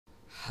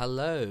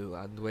Hello,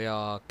 and we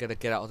are gonna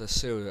get out of the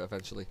sewer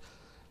eventually.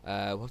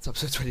 What's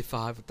episode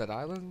 25 of Dead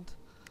Island?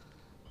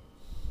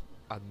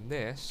 And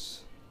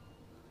this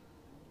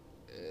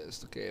is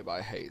the game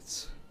I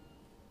hate.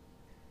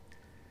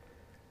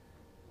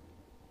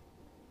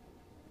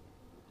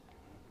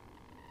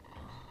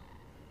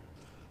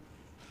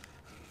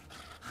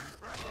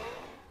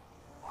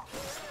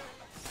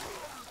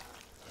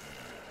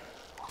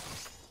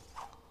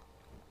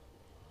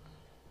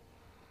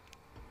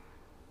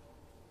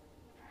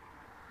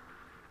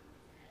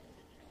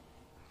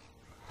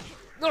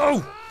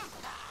 No!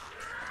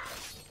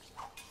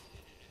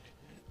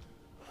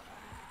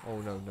 Oh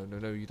no, no, no,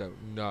 no, you don't.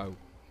 No.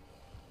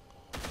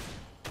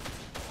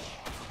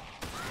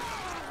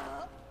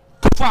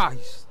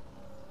 Christ!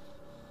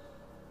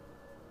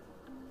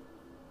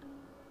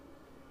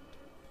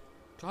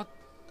 God.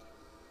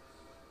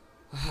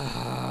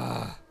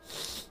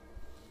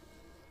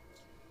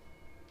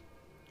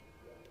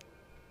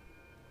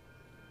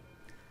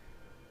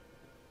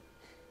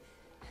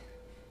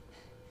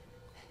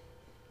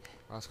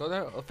 Let's go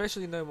there.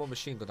 Officially no more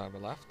machine gun ammo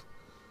left.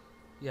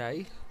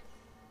 Yay.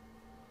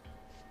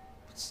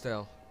 But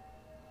still.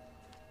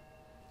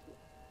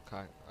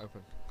 Okay,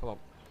 open. Come on.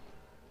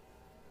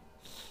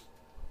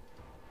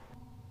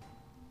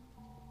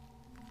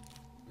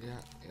 Yeah,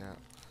 yeah.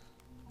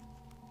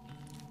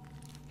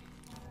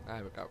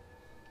 There we go.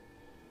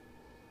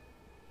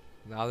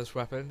 Now this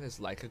weapon is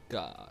like a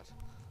god.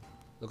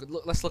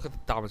 Let's look at the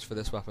damage for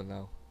this weapon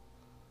now.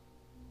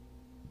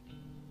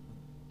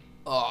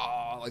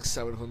 Oh, like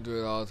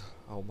 700 odd.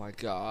 Oh my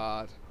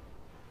god.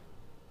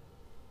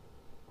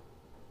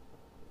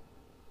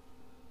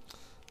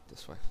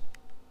 This way.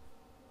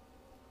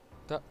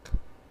 Duck.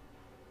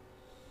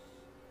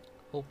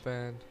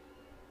 Open.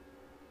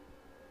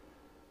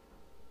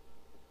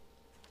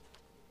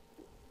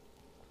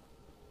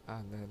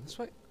 And then this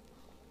way.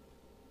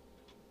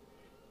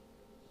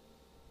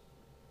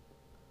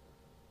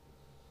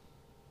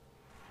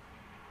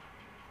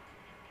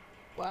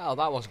 Wow,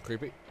 that wasn't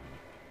creepy.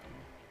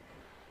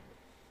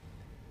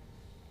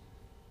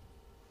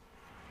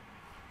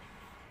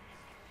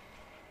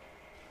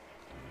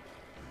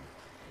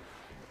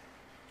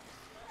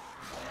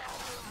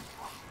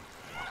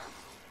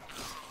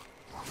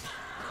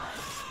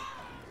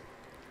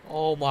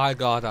 Oh my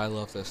god, I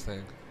love this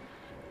thing.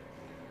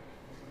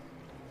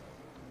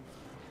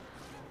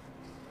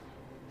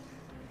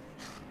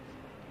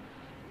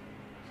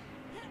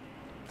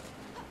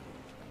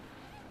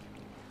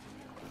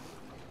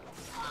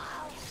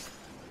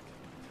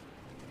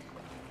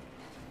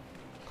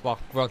 Come on,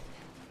 run.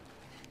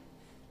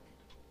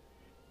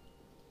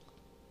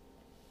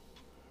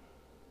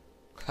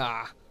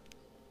 Ha.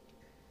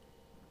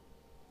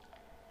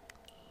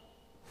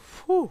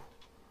 Whew.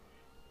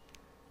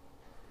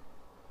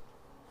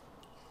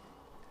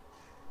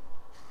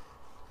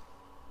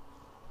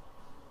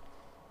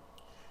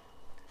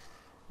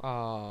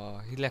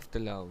 Ah, he left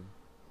alone.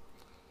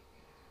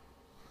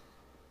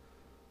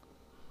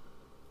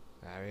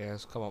 There he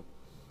is. Come on.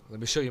 Let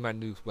me show you my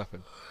new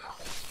weapon.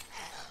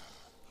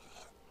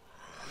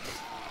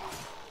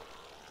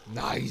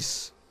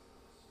 Nice.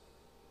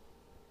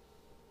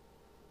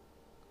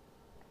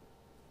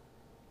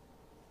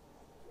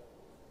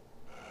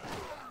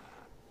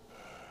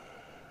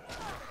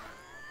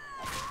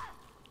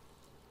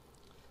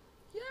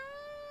 Yeah.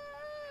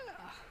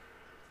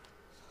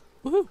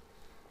 Woohoo.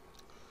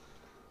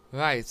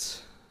 Right.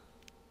 It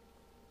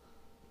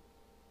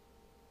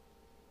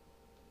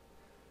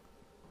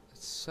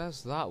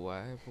says that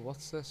way, but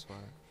what's this way?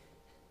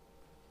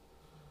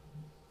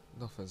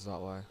 Nothing's that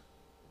way.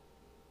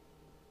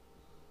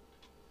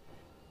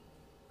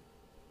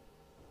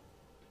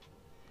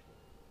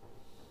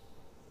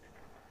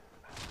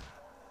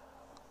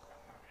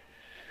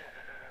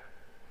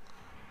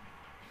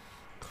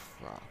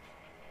 Crap.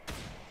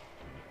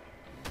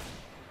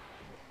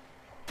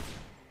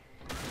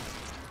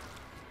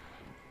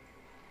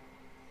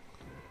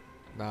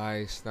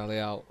 Nice, nearly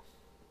out.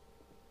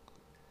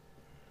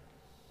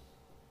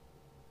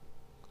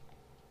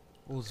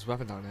 Oh, there's a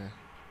weapon down here.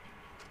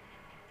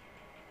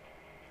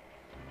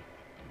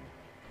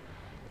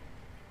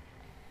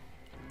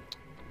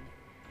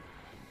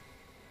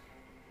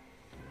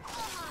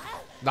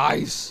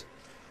 Nice!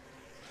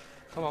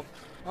 Come on,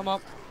 come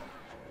on.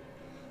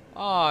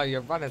 Oh, you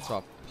ran into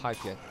a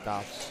pipe, you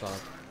daft son.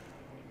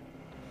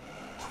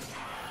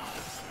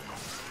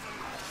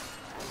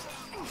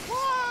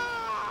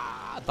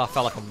 That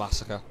felt like a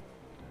massacre.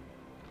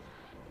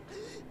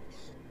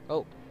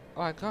 Oh,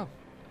 alright, go.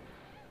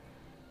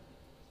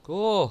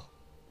 Go.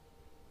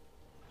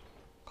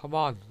 Come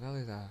on,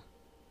 nearly there.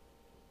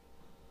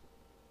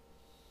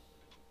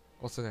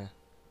 What's in here?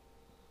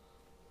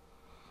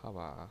 Come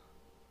on.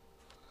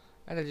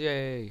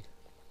 Energy.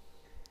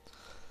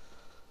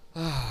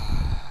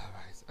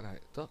 Right,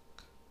 alright, duck.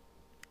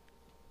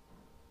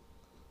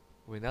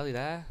 We're nearly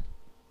there.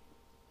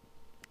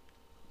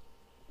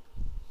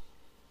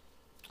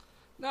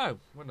 No,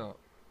 we're not.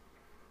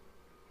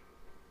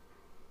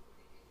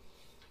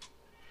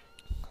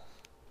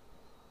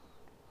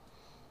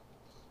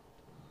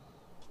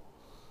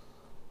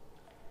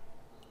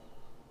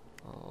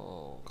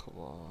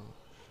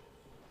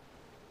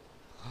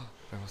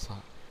 What's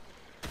that?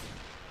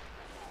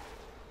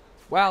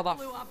 Well, that.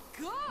 Blew up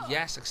good.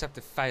 Yes, except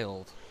it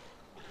failed.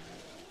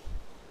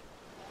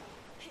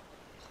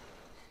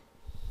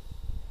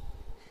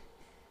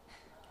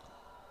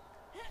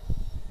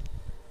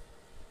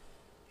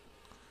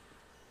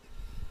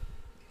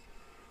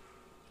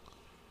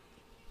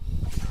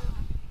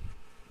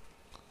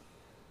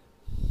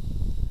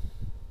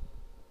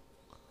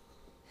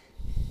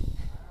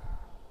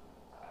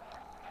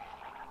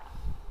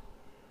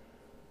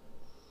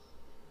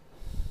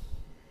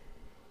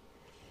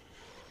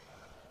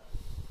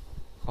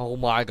 Oh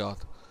my god.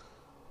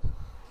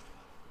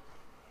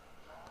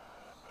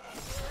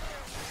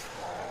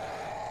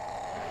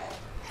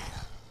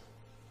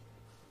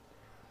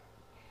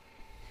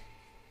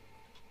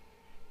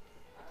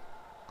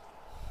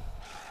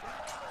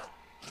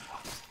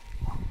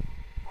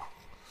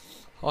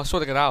 Oh, I just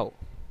want to get out.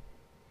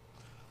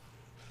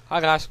 Hi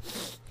guys.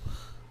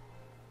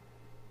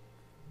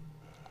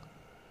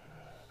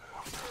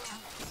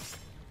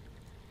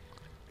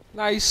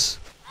 Nice.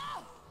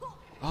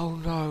 Oh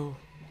no.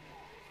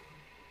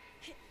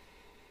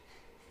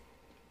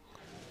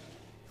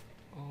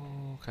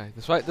 Oh, okay,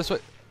 this way, this way.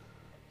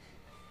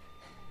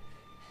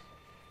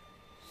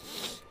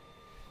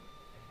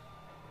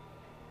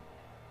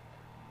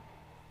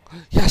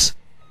 Yes.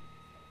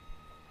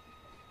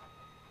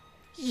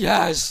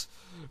 Yes,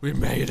 we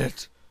made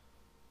it.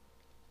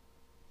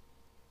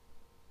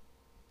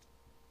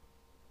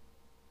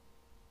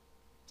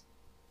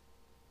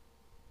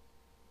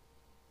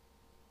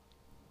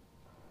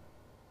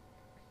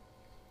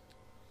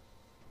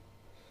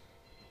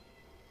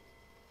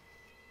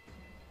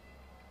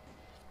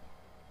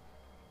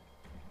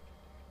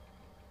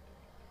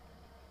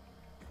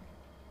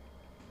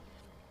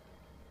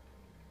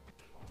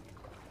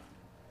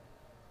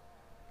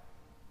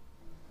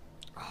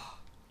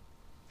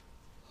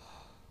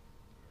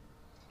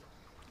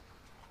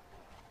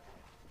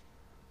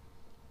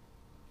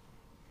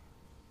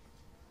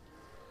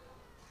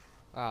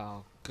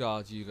 Oh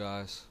god, you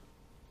guys.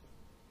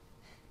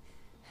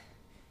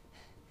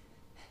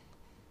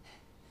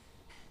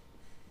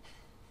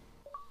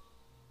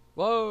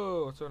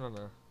 Whoa, what's going on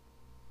there?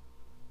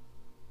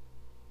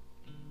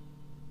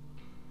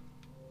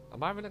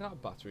 Am I running out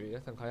of battery? I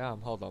think I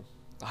am. Hold on.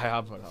 I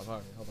am running out of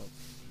battery. Hold on.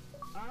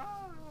 Ah.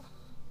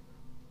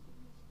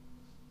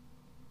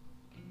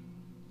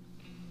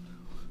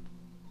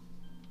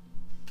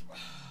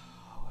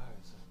 Where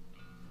is it?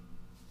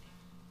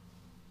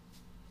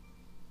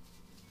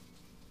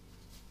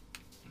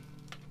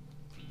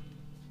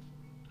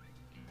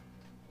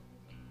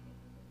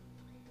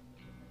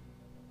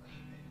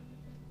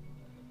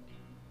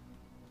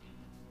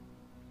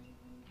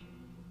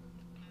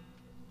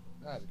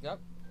 There we go.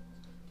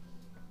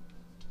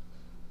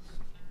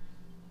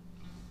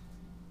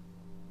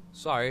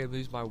 Sorry, I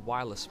used my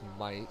wireless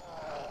mic.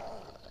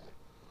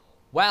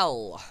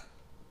 Well,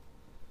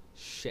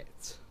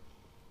 shit.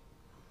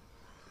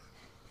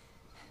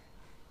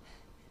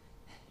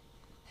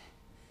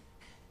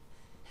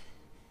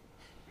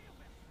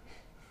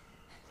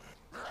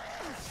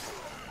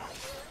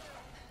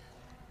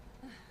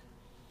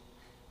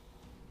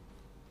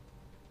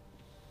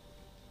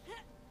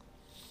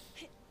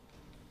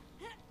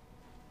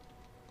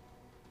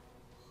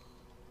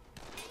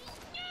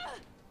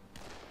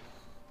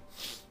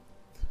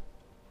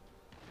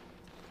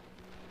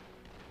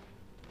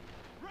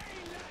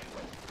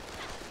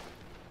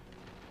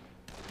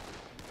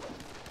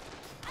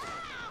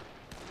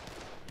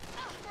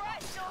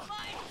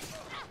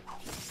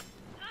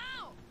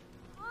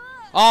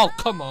 Oh,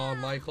 come on,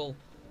 Michael.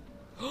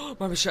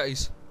 My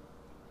machetes.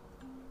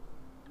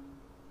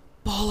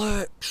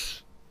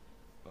 Bollocks.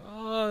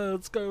 Oh,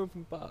 it's going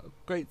from bad,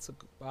 great to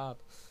bad.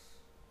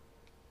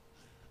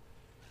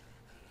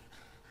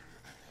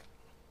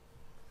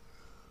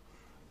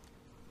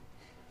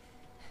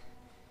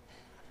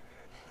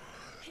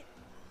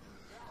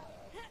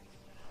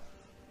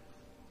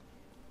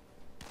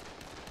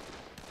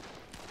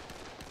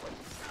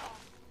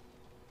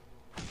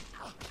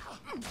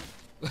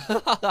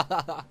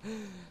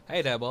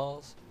 Hey there,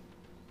 balls.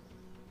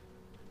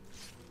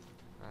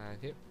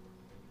 Thank you.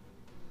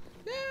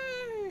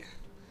 Yay!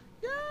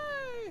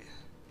 Yay!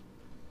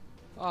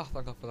 Oh,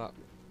 thank God for that.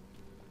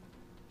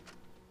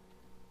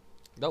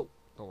 Nope,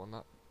 don't want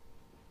that.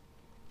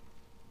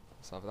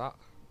 Let's have that.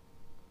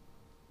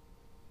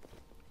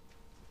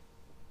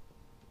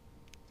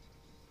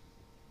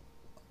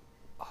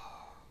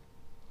 Oh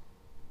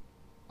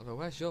no,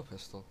 where's your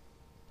pistol?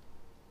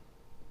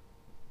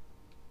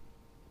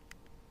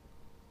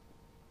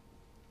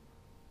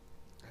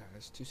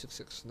 It's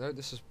 266. No,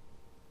 this is a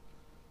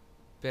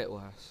bit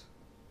worse.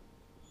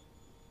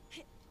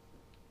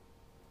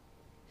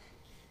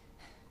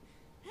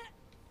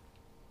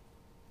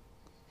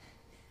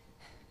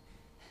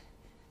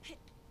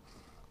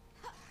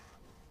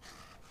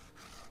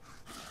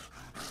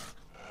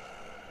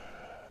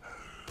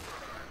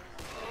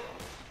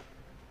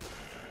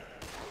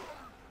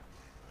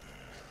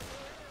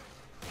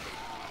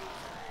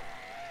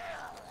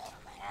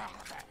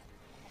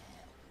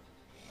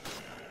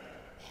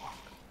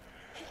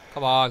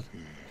 Come on.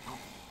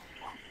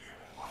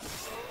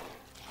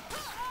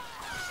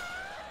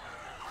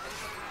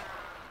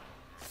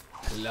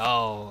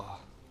 Hello.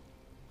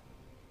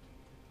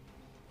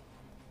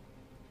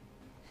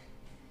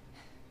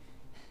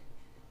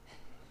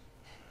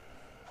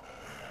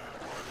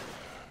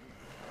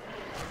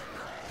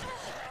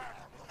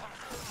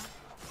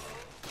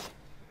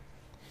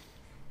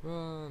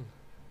 Run.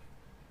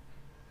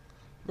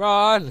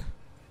 Run.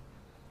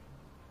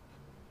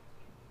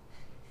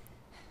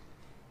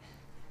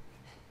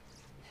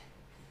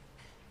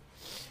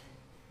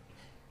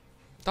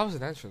 That was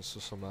an entrance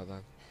to somewhere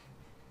then.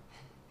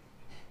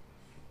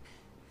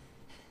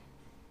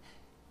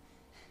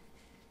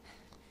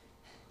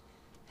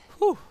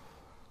 Whew.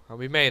 And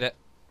we made it.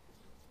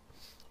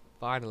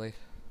 Finally.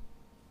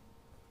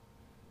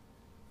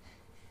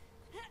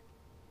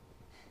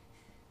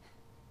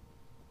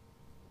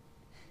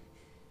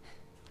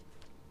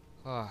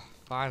 Ah,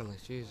 finally,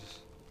 Jesus.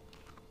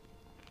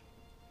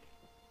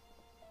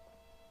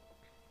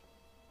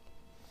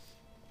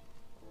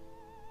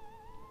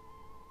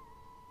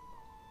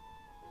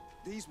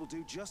 These will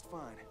do just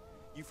fine.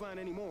 You find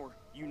any more,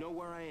 you know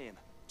where I am.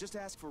 Just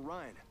ask for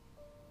Ryan.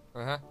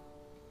 Uh-huh.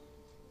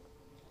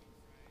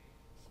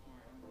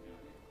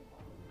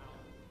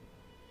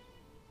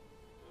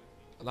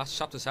 And that's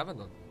chapter 7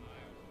 then.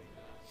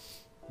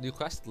 New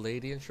quest,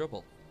 Lady in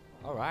Trouble.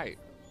 Alright.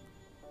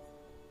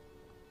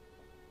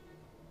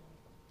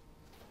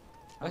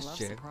 I Where's love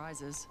Jane?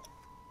 surprises.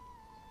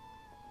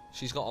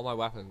 She's got all my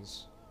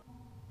weapons.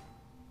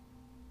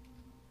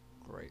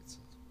 Great.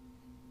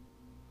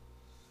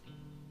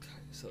 Okay,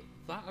 so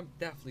that I'm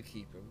definitely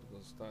keeping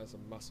because that is a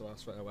massive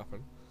ass right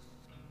weapon.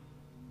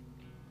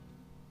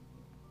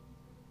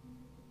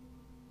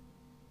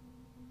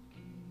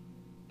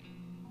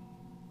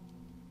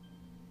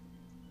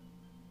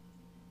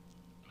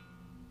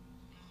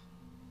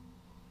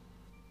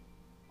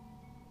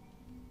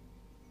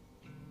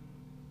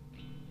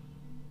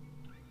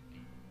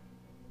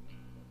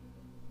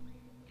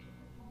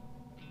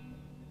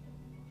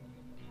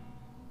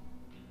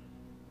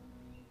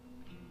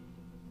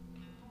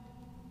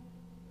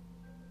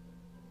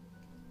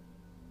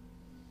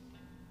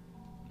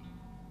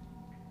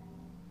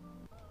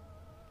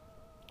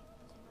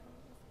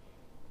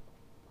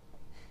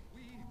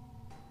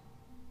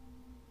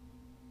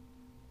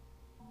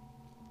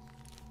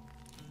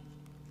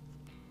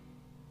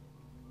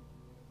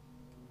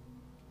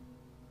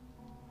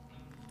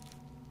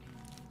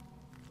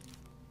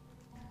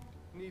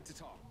 Need to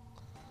talk.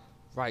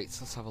 Right,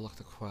 let's have a look at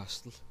the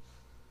quest.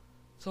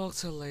 Talk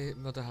to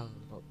Mother Helen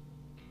about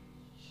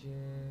Jen.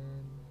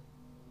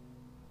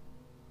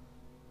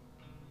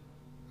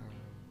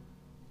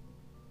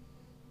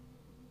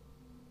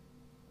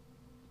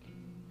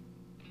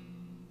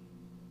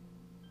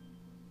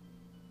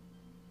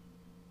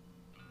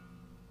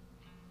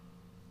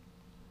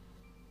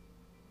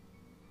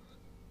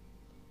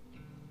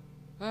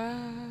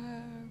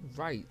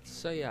 Right,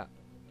 so yeah,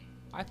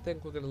 I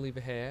think we're going to leave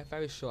it here.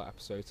 Very short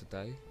episode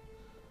today.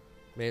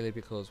 Mainly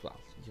because, well,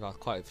 you've had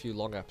quite a few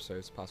long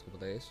episodes the past couple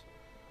of days.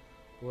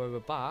 When we're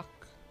back,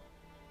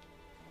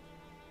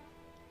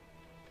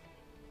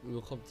 we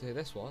will come to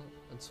this one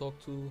and talk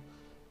to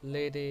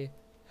Lady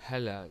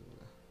Helen.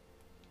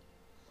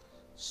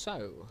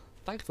 So,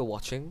 thank you for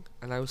watching,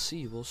 and I will see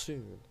you all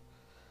soon.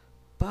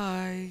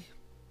 Bye!